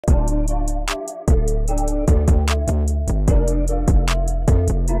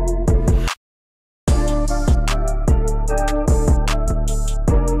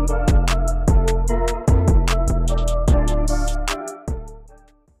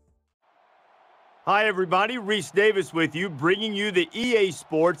Hi, everybody. Reese Davis with you, bringing you the EA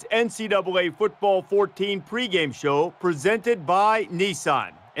Sports NCAA Football 14 pregame show presented by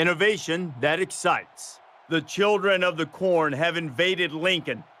Nissan. Innovation that excites. The children of the corn have invaded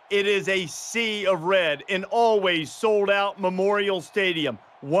Lincoln. It is a sea of red in always sold-out Memorial Stadium,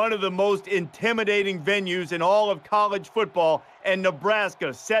 one of the most intimidating venues in all of college football, and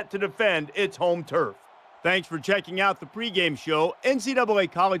Nebraska set to defend its home turf. Thanks for checking out the pregame show.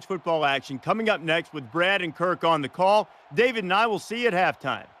 NCAA college football action coming up next with Brad and Kirk on the call. David and I will see you at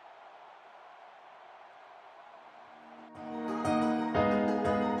halftime.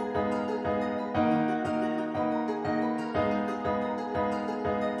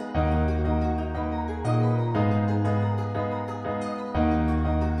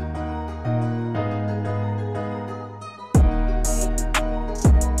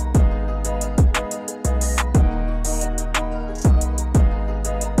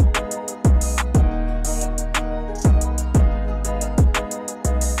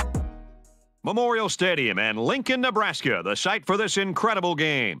 Memorial Stadium and Lincoln, Nebraska, the site for this incredible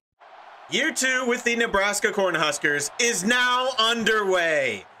game. Year 2 with the Nebraska Cornhuskers is now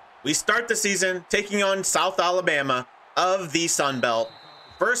underway. We start the season taking on South Alabama of the Sun Belt.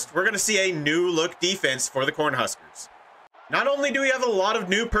 First, we're going to see a new look defense for the Cornhuskers. Not only do we have a lot of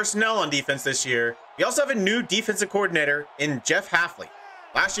new personnel on defense this year, we also have a new defensive coordinator in Jeff Hafley.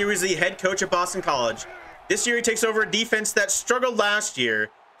 Last year he was the head coach at Boston College. This year he takes over a defense that struggled last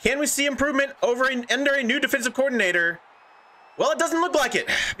year. Can we see improvement under a new defensive coordinator? Well, it doesn't look like it,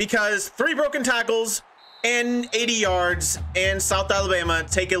 because 3 broken tackles and 80 yards, and South Alabama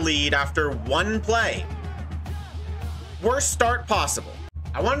take a lead after 1 play. Worst start possible.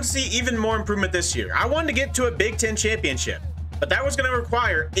 I wanted to see even more improvement this year. I wanted to get to a Big Ten championship, but that was going to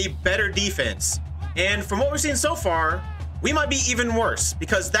require a better defense. And from what we've seen so far, we might be even worse,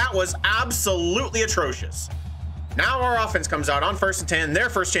 because that was absolutely atrocious. Now our offense comes out on 1st and 10, their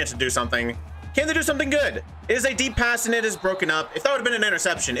first chance to do something. Can they do something good? It is a deep pass and it is broken up. If that would have been an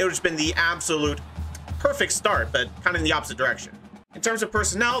interception, it would have just been the absolute perfect start, but kind of in the opposite direction. In terms of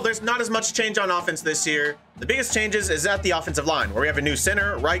personnel, there's not as much change on offense this year. The biggest changes is at the offensive line, where we have a new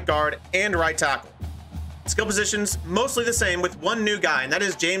center, right guard, and right tackle. Skill positions, mostly the same with 1 new guy, and that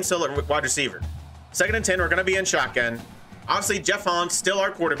is James Hill at wide receiver. 2nd and 10, we're going to be in shotgun. Obviously, Jeff Holland, still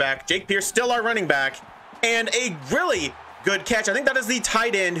our quarterback. Jake Pierce, still our running back. And a really good catch. I think that is the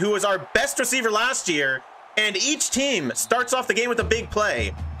tight end who was our best receiver last year. And each team starts off the game with a big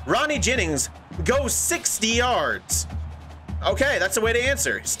play. Ronnie Jennings goes 60 yards. Okay, that's the way to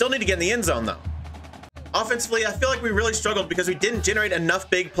answer. Still need to get in the end zone, though. Offensively, I feel like we really struggled because we didn't generate enough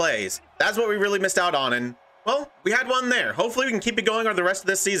big plays. That's what we really missed out on. And, well, we had one there. Hopefully, we can keep it going over the rest of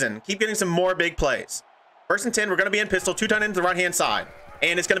this season. Keep getting some more big plays. 1st and 10, we're going to be in pistol, 2 tight ends to the right-hand side.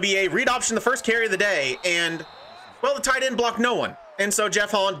 And it's going to be a read option the first carry of the day. And, well, the tight end blocked no one. And so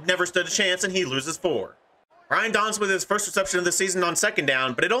Jeff Holland never stood a chance, and he loses 4. Ryan Don's with his first reception of the season on 2nd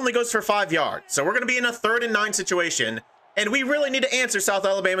down, but it only goes for 5 yards. So we're going to be in a 3rd and 9 situation, and we really need to answer South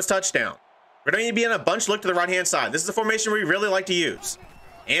Alabama's touchdown. We're going to be in a bunch look to the right-hand side. This is the formation we really like to use.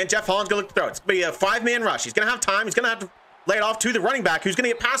 And Jeff Holland's going to look to throw. It's going to be a 5-man rush. He's going to have time. He's going to have to lay it off to the running back, who's going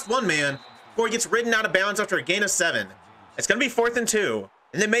to get past 1 man before he gets ridden out of bounds after a gain of 7. It's going to be 4th and 2.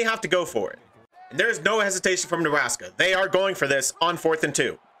 And they may have to go for it. And there is no hesitation from Nebraska. They are going for this on 4th and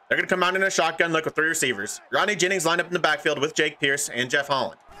 2. They're going to come out in a shotgun look with 3 receivers. Ronnie Jennings lined up in the backfield with Jake Pierce and Jeff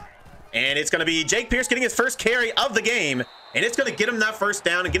Holland. And it's going to be Jake Pierce getting his first carry of the game. And it's going to get him that first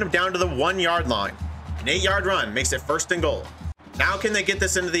down and get him down to the 1-yard line. An 8-yard run makes it 1st and goal. Now can they get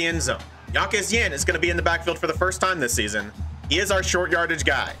this into the end zone? Yakez Yen is going to be in the backfield for the first time this season. He is our short yardage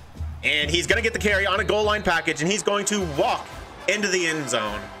guy. And he's going to get the carry on a goal line package, and he's going to walk into the end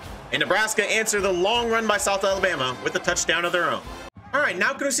zone. And Nebraska answer the long run by South Alabama with a touchdown of their own. All right,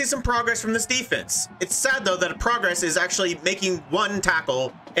 now can we see some progress from this defense? It's sad, though, that progress is actually making 1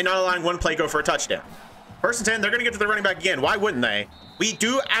 tackle and not allowing 1 play go for a touchdown. 1st and 10, they're going to get to the running back again. Why wouldn't they? We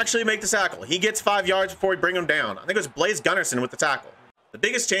do actually make the tackle. He gets 5 yards before we bring him down. I think it was Blaze Gunnerson with the tackle. The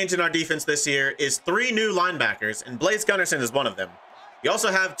biggest change in our defense this year is 3 new linebackers, and Blaze Gunnerson is one of them. We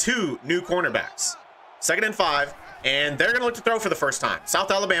also have 2 new cornerbacks. 2nd and 5. And they're going to look to throw for the first time. South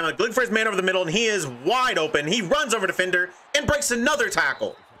Alabama, looking for his man over the middle, and he is wide open. He runs over defender and breaks another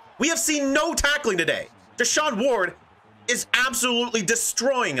tackle. We have seen no tackling today. Deshaun Ward is absolutely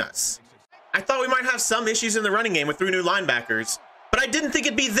destroying us. I thought we might have some issues in the running game with 3 new linebackers, but I didn't think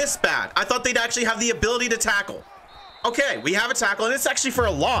it'd be this bad. I thought they'd actually have the ability to tackle. Okay, we have a tackle, and it's actually for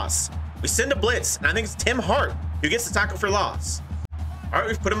a loss. We send a blitz, and I think it's Tim Hart who gets the tackle for loss. All right,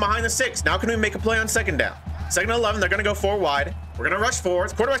 we've put him behind the 6. Now can we make a play on 2nd down? 2nd and 11, they're going to go 4 wide. We're We're going to rush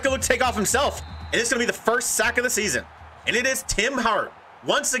forward. Quarterback's going to look to take off himself. And it's going to be the first sack of the season. And it is Tim Hart.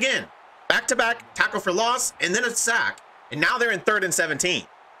 Once again, back-to-back tackle for loss and then a sack. And now they're in 3rd and 17.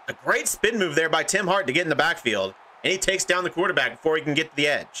 A great spin move there by Tim Hart to get in the backfield. And he takes down the quarterback before he can get to the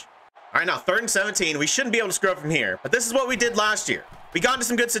edge. All right, now 3rd and 17. We shouldn't be able to screw up from here. But this is what we did last year. We got into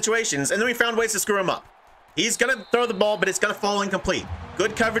some good situations, and then we found ways to screw him up. He's going to throw the ball, but it's going to fall incomplete.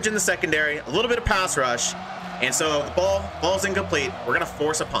 Good coverage in the secondary, a little bit of pass rush. And so the ball falls incomplete. We're going to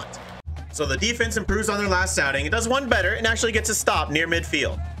force a punt. So the defense improves on their last outing. It does one better and actually gets a stop near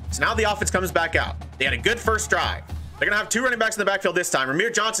midfield. So now the offense comes back out. They had a good first drive. They're going to have 2 running backs in the backfield this time.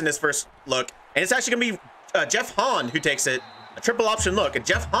 Ramir Johnson his first look. And it's actually going to be Jeff Hahn who takes it. A triple option look. And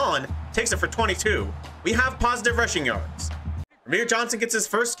Jeff Hahn takes it for 22. We have positive rushing yards. Ramir Johnson gets his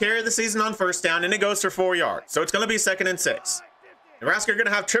first carry of the season on first down, and it goes for 4 yards. So it's going to be 2nd and 6. Nebraska are going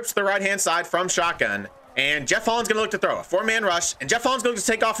to have trips to the right-hand side from shotgun. And Jeff Holland's going to look to throw a 4-man rush. And Jeff Holland's going to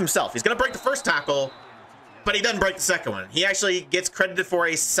take off himself. He's going to break the first tackle, but he doesn't break the second one. He actually gets credited for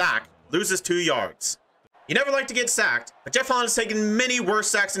a sack, loses 2 yards. You never like to get sacked, but Jeff Holland has taken many worse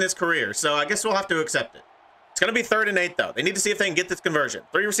sacks in his career, so I guess we'll have to accept it. It's going to be 3rd and 8, though. They need to see if they can get this conversion.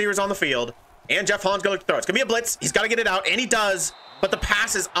 3 receivers on the field, and Jeff Holland's going to look to throw. It's going to be a blitz. He's got to get it out, and he does, but the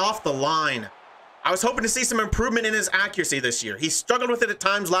pass is off the line. I was hoping to see some improvement in his accuracy this year. He struggled with it at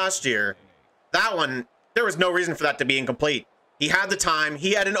times last year. That one, there was no reason for that to be incomplete. He had the time,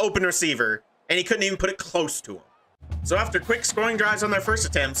 he had an open receiver, and he couldn't even put it close to him. So after quick scoring drives on their first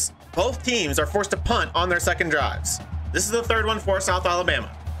attempts, both teams are forced to punt on their second drives. This is the 3rd one for South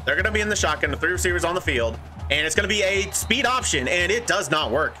Alabama. They're going to be in the shotgun, the 3 receivers on the field, and it's going to be a speed option, and it does not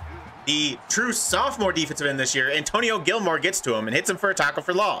work. The true sophomore defensive end this year, Antonio Gilmore, gets to him and hits him for a tackle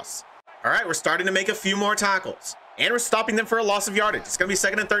for loss. All right, we're starting to make a few more tackles, and we're stopping them for a loss of yardage. It's going to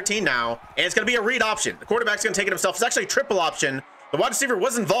be 2nd and 13 now, and it's going to be a read option. The quarterback's going to take it himself. It's actually a triple option. The wide receiver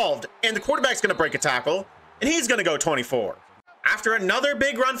was involved, and the quarterback's going to break a tackle, and he's going to go 24. After another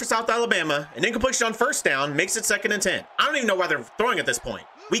big run for South Alabama, an incompletion on first down makes it 2nd and 10. I don't even know why they're throwing at this point.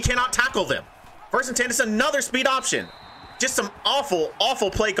 We cannot tackle them. 1st and 10 is another speed option. Just some awful, awful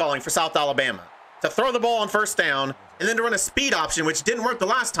play calling for South Alabama. To throw the ball on first down, and then to run a speed option, which didn't work the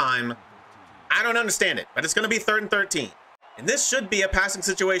last time. I don't understand it, but it's going to be 3rd and 13. And this should be a passing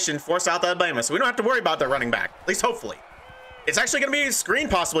situation for South Alabama, so we don't have to worry about their running back, at least hopefully. It's actually going to be a screen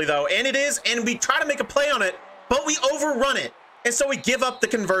possibly, though, and it is, and we try to make a play on it, but we overrun it, and so we give up the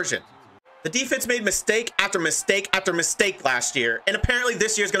conversion. The defense made mistake after mistake after mistake last year, and apparently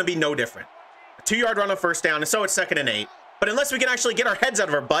this year is going to be no different. A 2-yard run on first down, and so it's 2nd and 8. But unless we can actually get our heads out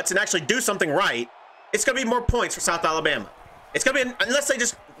of our butts and actually do something right, it's going to be more points for South Alabama. It's going to be, unless they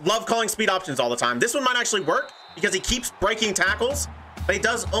just love calling speed options all the time. This one might actually work because he keeps breaking tackles, but he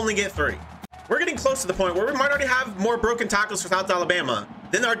does only get 3. We're getting close to the point where we might already have more broken tackles for South Alabama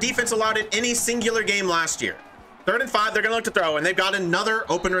than our defense allowed in any singular game last year. 3rd and 5, they're going to look to throw, and they've got another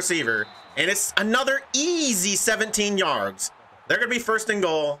open receiver, and it's another easy 17 yards. They're going to be 1st and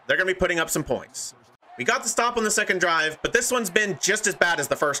goal. They're going to be putting up some points. We got the stop on the second drive, but this one's been just as bad as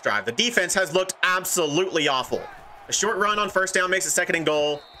the first drive. The defense has looked absolutely awful. A short run on first down makes it 2nd and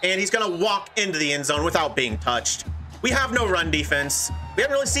goal, and he's going to walk into the end zone without being touched. We have no run defense. We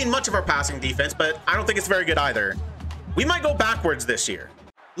haven't really seen much of our passing defense, but I don't think it's very good either. We might go backwards this year.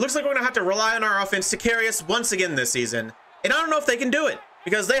 Looks like we're going to have to rely on our offense to carry us once again this season, and I don't know if they can do it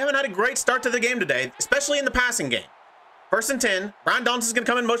because they haven't had a great start to the game today, especially in the passing game. 1st and 10, Brian Johnson's going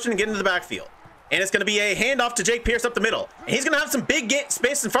to come in motion and get into the backfield. And it's going to be a handoff to Jake Pierce up the middle. And he's going to have some big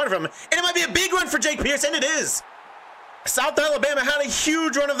space in front of him. And it might be a big run for Jake Pierce, and it is. South Alabama had a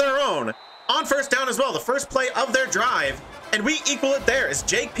huge run of their own on first down as well, the first play of their drive. And we equal it there as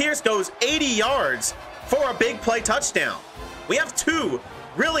Jake Pierce goes 80 yards for a big play touchdown. We have 2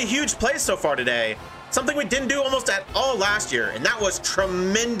 really huge plays so far today, something we didn't do almost at all last year, and that was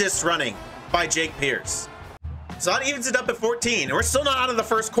tremendous running by Jake Pierce. So that evens it up at 14, and we're still not out of the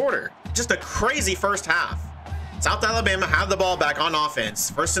first quarter. Just a crazy first half. South Alabama have the ball back on offense.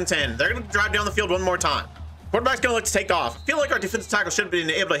 1st and 10. They're going to drive down the field one more time. Quarterback's going to look to take off. I feel like our defensive tackle should have been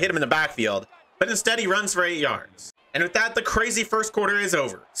able to hit him in the backfield, but instead he runs for 8 yards. And with that, the crazy first quarter is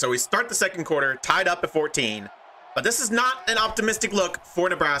over. So we start the second quarter tied up at 14, but this is not an optimistic look for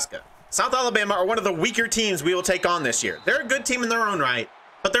Nebraska. South Alabama are one of the weaker teams we will take on this year. They're a good team in their own right,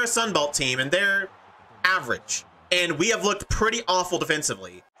 but they're a Sun Belt team, and they're average. And we have looked pretty awful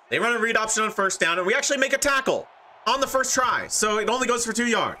defensively. They run a read option on first down, and we actually make a tackle on the first try, so it only goes for 2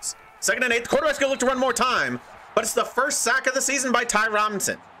 yards. 2nd and 8, the quarterback's going to look to run more time, but it's the first sack of the season by Ty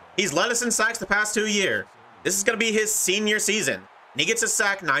Robinson. He's led us in sacks the past 2 years. This is going to be his senior season, and he gets a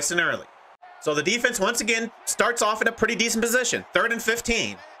sack nice and early. So the defense, once again, starts off in a pretty decent position. 3rd and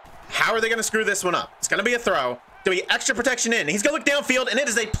 15. How are they going to screw this one up? It's going to be a throw. Going to be extra protection in. He's going to look downfield, and it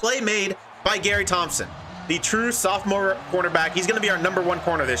is a play made by Gary Thompson, the true sophomore cornerback. He's going to be our #1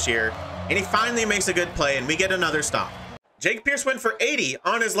 corner this year, and he finally makes a good play, and we get another stop. Jake Pierce went for 80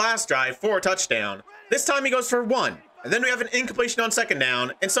 on his last drive for a touchdown. This time he goes for 1, and then we have an incompletion on 2nd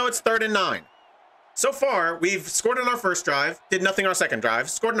down, and so it's 3rd and 9. So far, we've scored on our 1st drive, did nothing on our 2nd drive,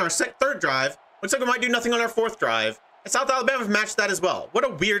 scored on our 3rd drive, looks like we might do nothing on our 4th drive, and South Alabama have matched that as well. What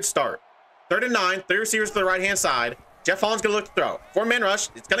a weird start. 3rd and 9, 3 receivers to the right-hand side. Jeff Holland's going to look to throw. 4-man rush,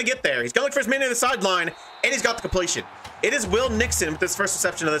 it's going to get there. He's going to look for his man near the sideline, and he's got the completion. It is Will Nixon with his first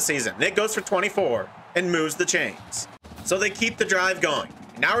reception of the season. Nick goes for 24 and moves the chains. So they keep the drive going.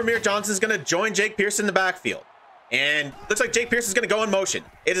 Now Ramir Johnson's going to join Jake Pierce in the backfield. And looks like Jake Pierce is going to go in motion.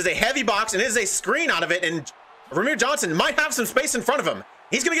 It is a heavy box, and it is a screen out of it, and Ramir Johnson might have some space in front of him.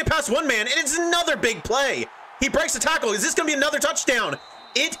 He's going to get past one man, and it's another big play. He breaks the tackle. Is this going to be another touchdown?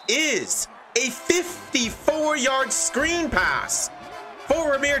 It is a 54-yard screen pass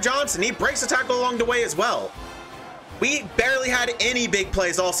for Ramir Johnson. He breaks the tackle along the way as well. We barely had any big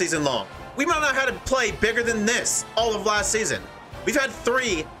plays all season long. We might not have had a play bigger than this all of last season. We've had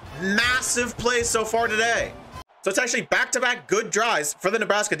 3 massive plays so far today. So it's actually back-to-back good drives for the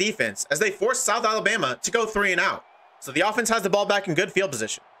Nebraska defense as they force South Alabama to go 3 and out. So the offense has the ball back in good field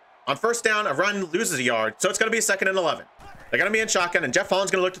position. On 1st down, a run loses a yard, so it's going to be a 2nd and 11. They're going to be in shotgun, and Jeff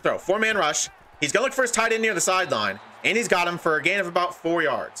Holland's going to look to throw. 4-man rush. He's going to look for his tight end near the sideline, and he's got him for a gain of about 4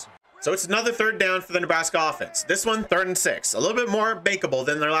 yards. So it's another 3rd down for the Nebraska offense. This one, 3rd and 6. A little bit more makeable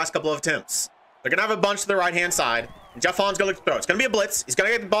than their last couple of attempts. They're going to have a bunch to the right-hand side, and Jeff Holland's going to look to throw. It's going to be a blitz. He's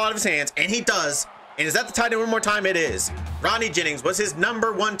going to get the ball out of his hands, and he does. And is that the tight end one more time? It is. Rodney Jennings was his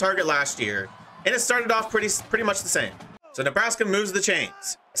 #1 target last year, and it started off pretty much the same. So Nebraska moves the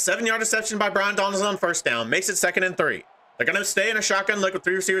chains. A 7-yard reception by Brian Donaldson on 1st down makes it 2nd and 3. They're going to stay in a shotgun look with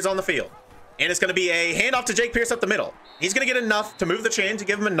 3 receivers on the field. And it's going to be a handoff to Jake Pierce up the middle. He's going to get enough to move the chain to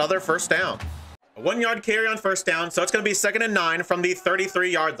give him another 1st down. A 1-yard carry on 1st down, so it's going to be 2nd and 9 from the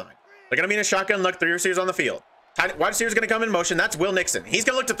 33-yard line. They're going to be in a shotgun look, 3 receivers on the field. Wide receiver's going to come in motion. That's Will Nixon. He's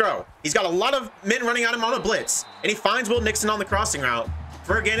going to look to throw. He's got a lot of men running at him on a blitz, and he finds Will Nixon on the crossing route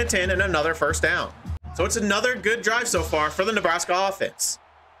for a gain of 10 and another 1st down. So it's another good drive so far for the Nebraska offense.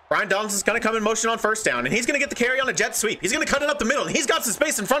 Brian Donaldson's going to come in motion on 1st down, and he's going to get the carry on a jet sweep. He's going to cut it up the middle, and he's got some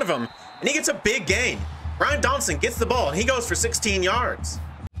space in front of him, and he gets a big gain. Brian Donaldson gets the ball, and he goes for 16 yards.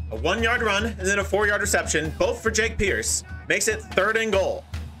 A 1-yard run and then a 4-yard reception, both for Jake Pierce, makes it 3rd and goal.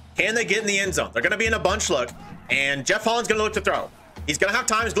 Can they get in the end zone? They're going to be in a bunch look, and Jeff Holland's going to look to throw. He's going to have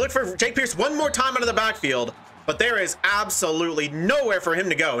time. He's going to look for Jake Pierce one more time out of the backfield, but there is absolutely nowhere for him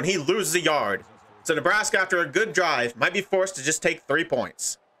to go, and he loses a yard. So Nebraska, after a good drive, might be forced to just take 3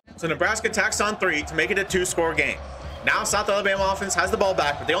 points. So Nebraska tacks on 3 to make it a 2-score game. Now South Alabama offense has the ball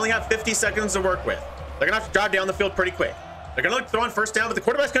back, but they only have 50 seconds to work with. They're going to have to drive down the field pretty quick. They're going to look to throw on 1st down, but the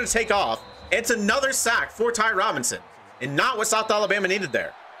quarterback's going to take off. It's another sack for Ty Robinson, and not what South Alabama needed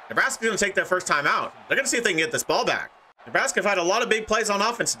there. Nebraska's going to take their first time out. They're going to see if they can get this ball back. Nebraska have had a lot of big plays on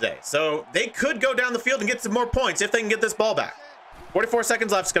offense today, so they could go down the field and get some more points if they can get this ball back. 44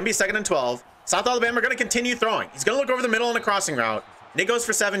 seconds left. It's going to be 2nd and 12. South Alabama are going to continue throwing. He's going to look over the middle on a crossing route, and he goes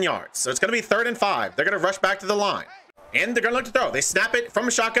for 7 yards. So it's going to be 3rd and 5. They're going to rush back to the line, and they're going to look to throw. They snap it from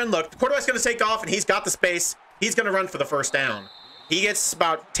a shotgun look. The quarterback's going to take off, and he's got the space. He's going to run for the 1st down. He gets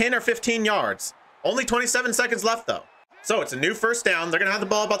about 10 or 15 yards. Only 27 seconds left, though. So it's a new 1st down. They're going to have the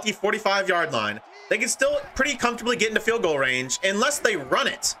ball about the 45-yard line. They can still pretty comfortably get into field goal range unless they run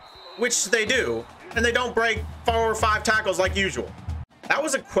it, which they do, and they don't break 4 or 5 tackles like usual. That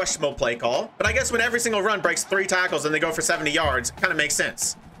was a questionable play call, but I guess when every single run breaks 3 tackles and they go for 70 yards, it kind of makes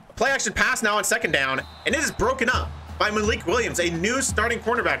sense. A play action pass now on 2nd down, and it is broken up by Malik Williams, a new starting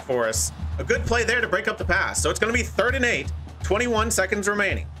cornerback for us. A good play there to break up the pass. So it's going to be 3rd and 8, 21 seconds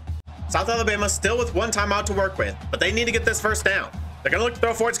remaining. South Alabama still with 1 timeout to work with, but they need to get this 1st down. They're going to look to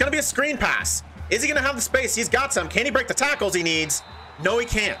throw for it. It's going to be a screen pass. Is he going to have the space? He's got some. Can he break the tackles he needs? No, he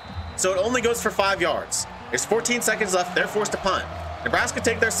can't. So it only goes for 5 yards. There's 14 seconds left. They're forced to punt. Nebraska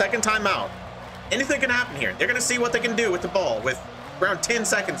take their 2nd timeout. Anything can happen here. They're going to see what they can do with the ball with around 10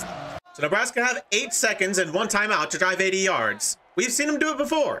 seconds left. So Nebraska have 8 seconds and 1 timeout to drive 80 yards. We've seen them do it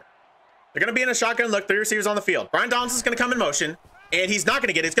before. They're going to be in a shotgun look, 3 receivers on the field. Brian Donaldson's going to come in motion, and he's not going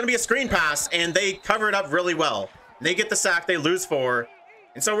to get it. It's going to be a screen pass, and they cover it up really well. They get the sack. They lose 4.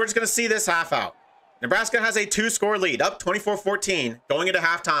 And so we're just going to see this half out. Nebraska has a 2-score lead, up 24-14, going into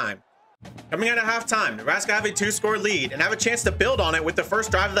halftime. Coming out of halftime, Nebraska have a 2-score lead and have a chance to build on it with the first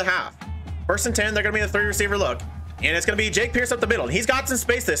drive of the half. 1st and 10, they're going to be in a 3 receiver look. And it's going to be Jake Pierce up the middle. He's got some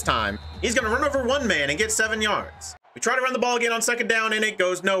space this time. He's going to run over one man and get 7 yards. We try to run the ball again on second down, and it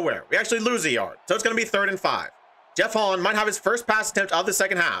goes nowhere. We actually lose a yard, so it's going to be 3rd and 5. Jeff Holland might have his first pass attempt of the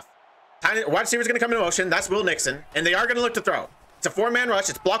second half. Wide receiver's going to come into motion. That's Will Nixon, and they are going to look to throw. It's a 4-man rush.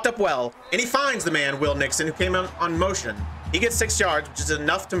 It's blocked up well, and he finds the man, Will Nixon, who came out on motion. He gets 6 yards, which is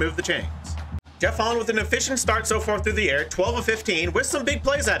enough to move the chains. Jeff Holland with an efficient start so far through the air, 12 of 15, with some big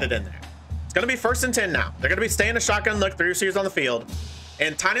plays added in there. It's going to be 1st and 10 now. They're going to be staying a shotgun look, 3 receivers on the field,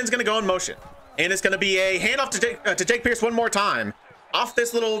 and tight end's going to go in motion. And it's going to be a handoff to Jake Pierce one more time off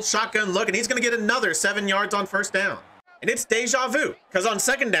this little shotgun look, and he's going to get another 7 yards on 1st down. And it's deja vu, because on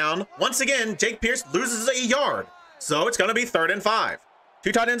 2nd down, once again, Jake Pierce loses a yard. So it's going to be 3rd and 5.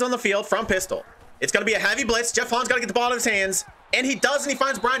 2 tight ends on the field from pistol. It's going to be a heavy blitz. Jeff Holland's got to get the ball out of his hands, and he does, and he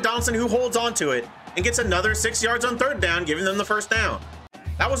finds Brian Donaldson, who holds on to it and gets another 6 yards on 3rd down, giving them the 1st down.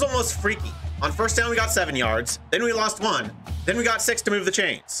 That was almost freaky. On 1st down, we got 7 yards. Then we lost 1. Then we got 6 to move the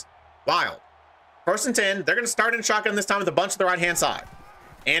chains. Wild. 1st and 10. They're going to start in shotgun this time with a bunch to the right-hand side.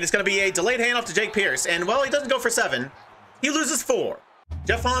 And it's going to be a delayed handoff to Jake Pierce. And, well, he doesn't go for 7. He loses 4.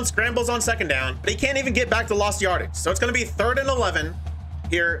 Jeff Holland scrambles on 2nd down, but he can't even get back to lost yardage. So it's going to be 3rd and 11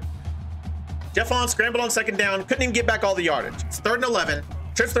 here. Jeff Holland scrambled on 2nd down. Couldn't even get back all the yardage. It's 3rd and 11.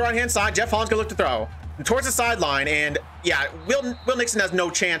 Trips to the right-hand side. Jeff Holland's going to look to throw. And towards the sideline. And, yeah, Will Nixon has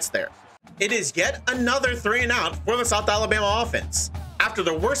no chance there. It is yet another 3 and out for the South Alabama offense. After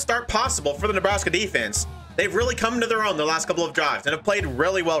the worst start possible for the Nebraska defense, they've really come to their own the last couple of drives and have played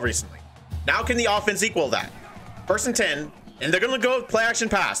really well recently. Now can the offense equal that? 1st and 10, and they're going to go with play action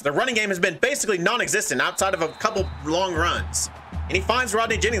pass. Their running game has been basically non-existent outside of a couple long runs. And he finds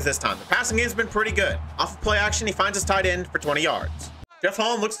Rodney Jennings this time. The passing game has been pretty good. Off of play action, he finds his tight end for 20 yards. Jeff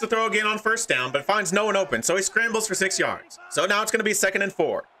Holland looks to throw again on 1st down, but finds no one open, so he scrambles for 6 yards. So now it's going to be 2nd and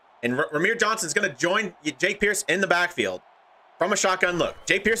 4. And Ramir Johnson's going to join Jake Pierce in the backfield from a shotgun look.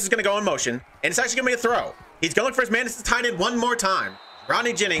 Jake Pierce is going to go in motion, and it's actually going to be a throw. He's going to look for his man. It's the tight end one more time.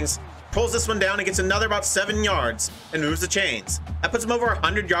 Rodney Jennings pulls this one down and gets another about 7 yards and moves the chains. That puts him over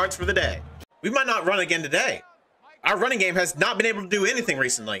 100 yards for the day. We might not run again today. Our running game has not been able to do anything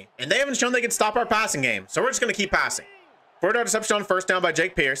recently, and they haven't shown they can stop our passing game, so we're just going to keep passing. 4-yard reception on 1st down by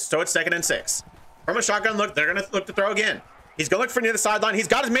Jake Pierce, so it's 2nd and 6. From a shotgun look, they're going to look to throw again. He's going to look for near the sideline. He's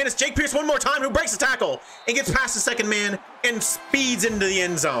got his man. It's Jake Pierce one more time, who breaks the tackle and gets past the 2nd man and speeds into the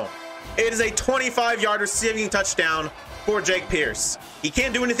end zone. It is a 25-yard receiving touchdown for Jake Pierce. He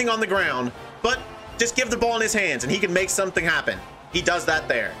can't do anything on the ground, but just give the ball in his hands and he can make something happen. He does that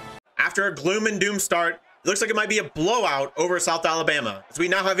there. After a gloom and doom start, it looks like it might be a blowout over South Alabama, as we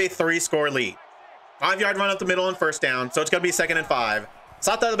now have a 3-score lead. 5-yard run up the middle on 1st down, so it's going to be 2nd and 5.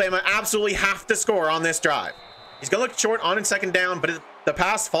 South Alabama absolutely have to score on this drive. He's going to look short on 2nd down, but the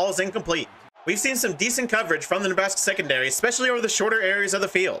pass falls incomplete. We've seen some decent coverage from the Nebraska secondary, especially over the shorter areas of the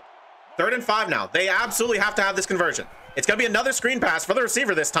field. 3rd and 5 now. They absolutely have to have this conversion. It's going to be another screen pass for the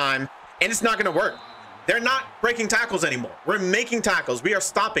receiver this time, and it's not going to work. They're not breaking tackles anymore. We're making tackles. We are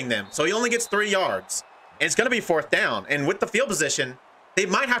stopping them, so he only gets 3 yards. And it's going to be 4th down, and with the field position, they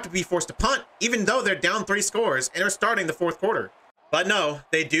might have to be forced to punt, even though they're down 3 scores and are starting the 4th quarter. But no,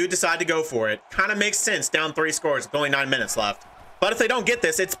 they do decide to go for it. Kind of makes sense down 3 scores with only 9 minutes left. But if they don't get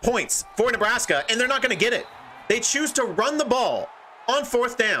this, it's points for Nebraska, and they're not going to get it. They choose to run the ball on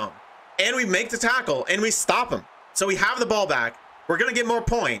 4th down, and we make the tackle, and we stop them. So we have the ball back. We're going to get more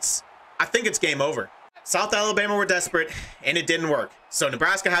points. I think it's game over. South Alabama were desperate, and it didn't work. So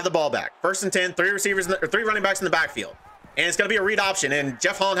Nebraska had the ball back. 1st and 10, 3 running backs in the backfield. And it's going to be a read option, and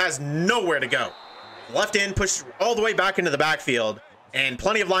Jeff Holland has nowhere to go. Left end, pushed all the way back into the backfield, and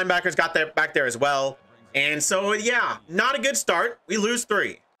plenty of linebackers got there back there as well. And so, yeah, not a good start. We lose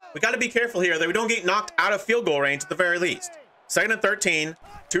 3. We got to be careful here that we don't get knocked out of field goal range at the very least. 2nd and 13,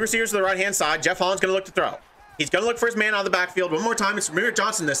 2 receivers to the right-hand side. Jeff Holland's going to look to throw. He's going to look for his man out of the backfield. One more time, it's Ramir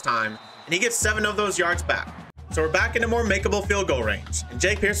Johnson this time, and he gets 7 of those yards back. So we're back into more makeable field goal range, and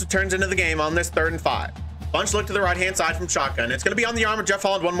Jake Pierce returns into the game on this 3rd and 5. Bunch look to the right-hand side from shotgun. It's going to be on the arm of Jeff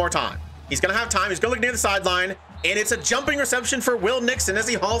Holland one more time. He's going to have time. He's going to look near the sideline, and it's a jumping reception for Will Nixon as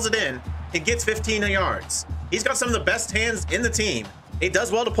he hauls it in. It gets 15 yards. He's got some of the best hands in the team. He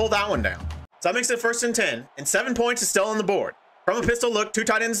does well to pull that one down. So that makes it 1st and 10, and 7 points is still on the board. From a pistol look, 2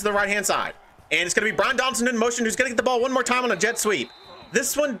 tight ends to the right-hand side. And it's going to be Brian Donaldson in motion, who's going to get the ball one more time on a jet sweep.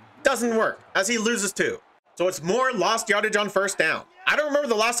 This one doesn't work, as he loses 2. So it's more lost yardage on 1st down. I don't remember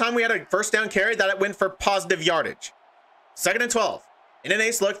the last time we had a 1st down carry that it went for positive yardage. 2nd and 12. In an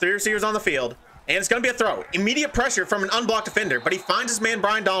ace look, 3 receivers on the field. And it's going to be a throw. Immediate pressure from an unblocked defender, but he finds his man,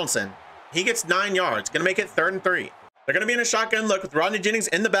 Brian Donaldson. He gets 9 yards. Going to make it 3rd and 3. They're going to be in a shotgun look with Rodney Jennings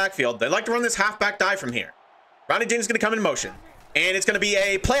in the backfield. They like to run this halfback dive from here. Rodney Jennings is going to come in motion, and it's going to be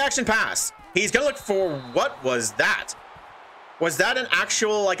a play action pass. He's going to look for, what was that? Was that an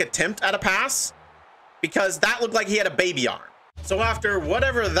actual like attempt at a pass? Because that looked like he had a baby arm. So after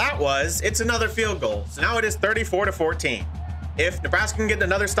whatever that was, it's another field goal. So now it is 34-14. If Nebraska can get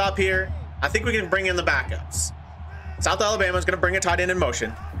another stop here, I think we can bring in the backups. South Alabama is going to bring a tight end in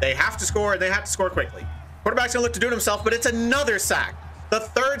motion. They have to score, and they have to score quickly. Quarterback's going to look to do it himself, but it's another sack. The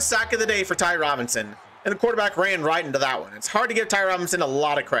third sack of the day for Ty Robinson, and the quarterback ran right into that one. It's hard to give Ty Robinson a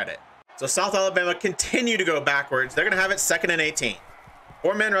lot of credit. So South Alabama continue to go backwards. They're going to have it 2nd and 18.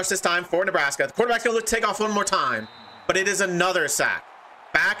 4-man rush this time for Nebraska. The quarterback's going to look to take off one more time, but it is another sack.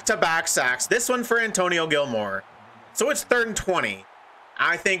 Back-to-back sacks. This one for Antonio Gilmore. So it's 3rd and 20.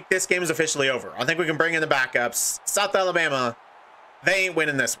 I think this game is officially over. I think we can bring in the backups. South Alabama, they ain't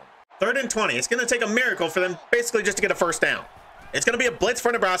winning this one. 3rd and 20. It's going to take a miracle for them basically just to get a first down. It's going to be a blitz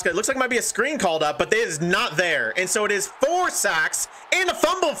for Nebraska. It looks like it might be a screen called up, but it is not there. And so it is 4 sacks and a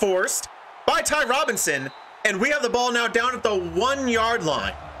fumble forced by Ty Robinson. And we have the ball now down at the 1-yard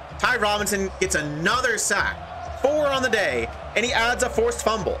line. Ty Robinson gets another sack, 4 on the day, and he adds a forced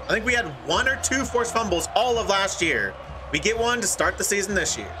fumble. I think we had 1 or 2 forced fumbles all of last year. We get one to start the season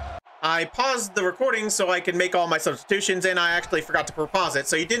this year. I paused the recording so I could make all my substitutions, and I actually forgot to pause it,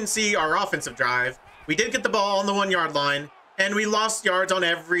 so you didn't see our offensive drive. We did get the ball on the 1-yard line, and we lost yards on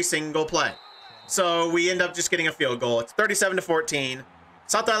every single play. So we end up just getting a field goal. It's 37-14.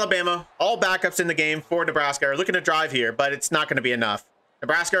 South Alabama, all backups in the game for Nebraska, are looking to drive here, but it's not going to be enough.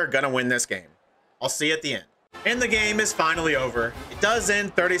 Nebraska are going to win this game. I'll see you at the end. And the game is finally over. It does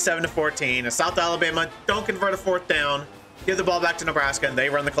end 37-14. As South Alabama don't convert a 4th down, give the ball back to Nebraska, and they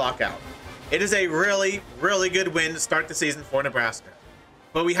run the clock out. It is a really, really good win to start the season for Nebraska.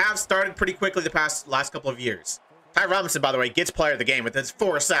 But we have started pretty quickly the last couple of years. Ty Robinson, by the way, gets player of the game with his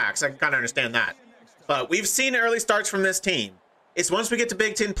 4 sacks. I can kind of understand that. But we've seen early starts from this team. It's once we get to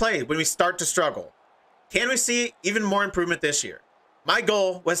Big Ten play when we start to struggle. Can we see even more improvement this year? My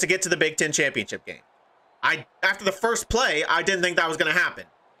goal was to get to the Big Ten championship game. After the first play, I didn't think that was going to happen.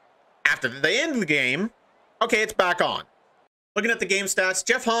 After the end of the game, okay, it's back on. Looking at the game stats,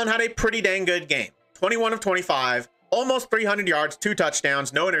 Jeff Hahn had a pretty dang good game. 21 of 25, almost 300 yards, 2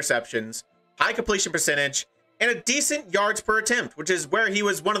 touchdowns, no interceptions, high completion percentage, and a decent yards per attempt, which is where he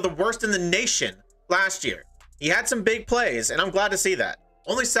was one of the worst in the nation last year. He had some big plays, and I'm glad to see that.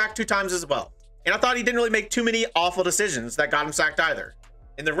 Only sacked 2 times as well. And I thought he didn't really make too many awful decisions that got him sacked either.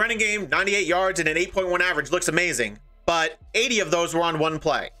 In the running game, 98 yards and an 8.1 average looks amazing, but 80 of those were on 1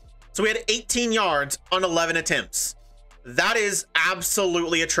 play. So we had 18 yards on 11 attempts. That is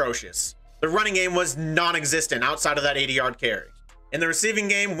absolutely atrocious. The running game was non-existent outside of that 80-yard carry. In the receiving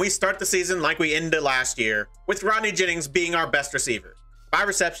game, we start the season like we ended last year, with Rodney Jennings being our best receiver. 5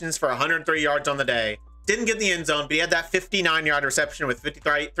 receptions for 103 yards on the day. Didn't get in the end zone, but he had that 59-yard reception with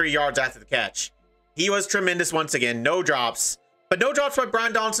 53 yards after the catch. He was tremendous once again. No drops, but no drops by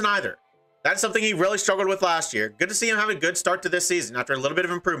Brian Donaldson either. That's something he really struggled with last year. Good to see him have a good start to this season after a little bit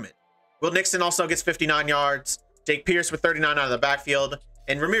of improvement. Will Nixon also gets 59 yards. Jake Pierce with 39 out of the backfield.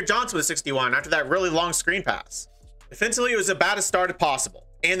 And Ramir Johnson with 61 after that really long screen pass. Defensively, it was about as start as possible.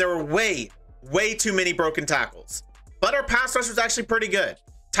 And there were way too many broken tackles. But our pass rush was actually pretty good.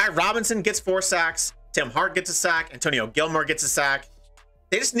 Ty Robinson gets 4 sacks. Tim Hart gets a sack. Antonio Gilmore gets a sack.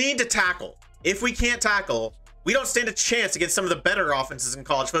 They just need to tackle. If we can't tackle, we don't stand a chance against some of the better offenses in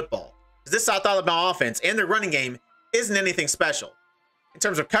college football. Because this South Alabama offense and their running game isn't anything special. In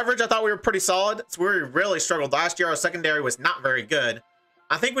terms of coverage, I thought we were pretty solid. It's where we really struggled last year. Our secondary was not very good.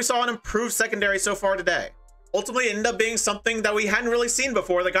 I think we saw an improved secondary so far today. Ultimately, it ended up being something that we hadn't really seen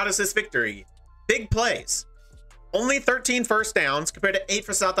before that got us this victory. Big plays. Only 13 first downs compared to 8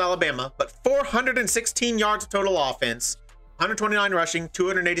 for South Alabama, but 416 yards of total offense, 129 rushing,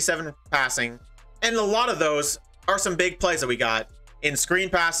 287 passing, and a lot of those are some big plays that we got in screen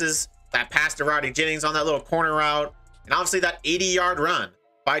passes, that pass to Rodney Jennings on that little corner route, and obviously that 80-yard run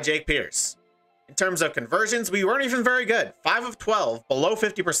by Jake Pierce. In terms of conversions, we weren't even very good. 5 of 12, below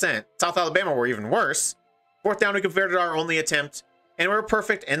 50%. South Alabama were even worse. 4th down, we converted our only attempt, and we were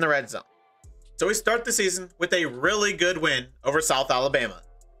perfect in the red zone. So we start the season with a really good win over South Alabama.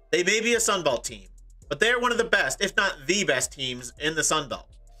 They may be a Sun Belt team, but they're one of the best, if not the best teams in the Sun Belt.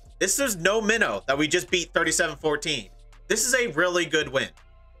 This is no minnow that we just beat 37-14. This is a really good win,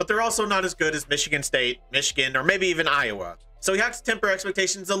 but they're also not as good as Michigan State, Michigan, or maybe even Iowa. So we have to temper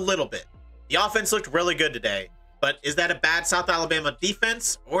expectations a little bit. The offense looked really good today, but is that a bad South Alabama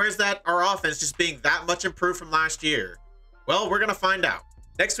defense, or is that our offense just being that much improved from last year? Well, we're going to find out.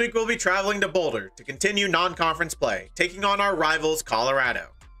 Next week, we'll be traveling to Boulder to continue non-conference play, taking on our rivals, Colorado.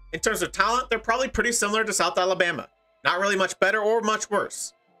 In terms of talent, they're probably pretty similar to South Alabama. Not really much better or much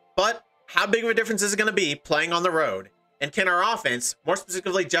worse. But how big of a difference is it going to be playing on the road? And can our offense, more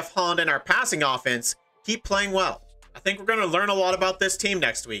specifically Jeff Holland and our passing offense, keep playing well? I think we're going to learn a lot about this team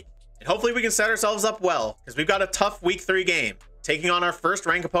next week. And hopefully we can set ourselves up well, because we've got a tough week 3 game, taking on our first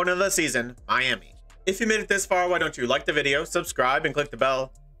ranked opponent of the season, Miami. If you made it this far, why don't you like the video, subscribe, and click the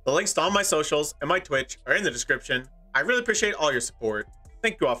bell? The links to all my socials and my Twitch are in the description. I really appreciate all your support.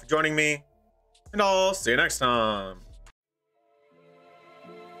 Thank you all for joining me, and I'll see you next time.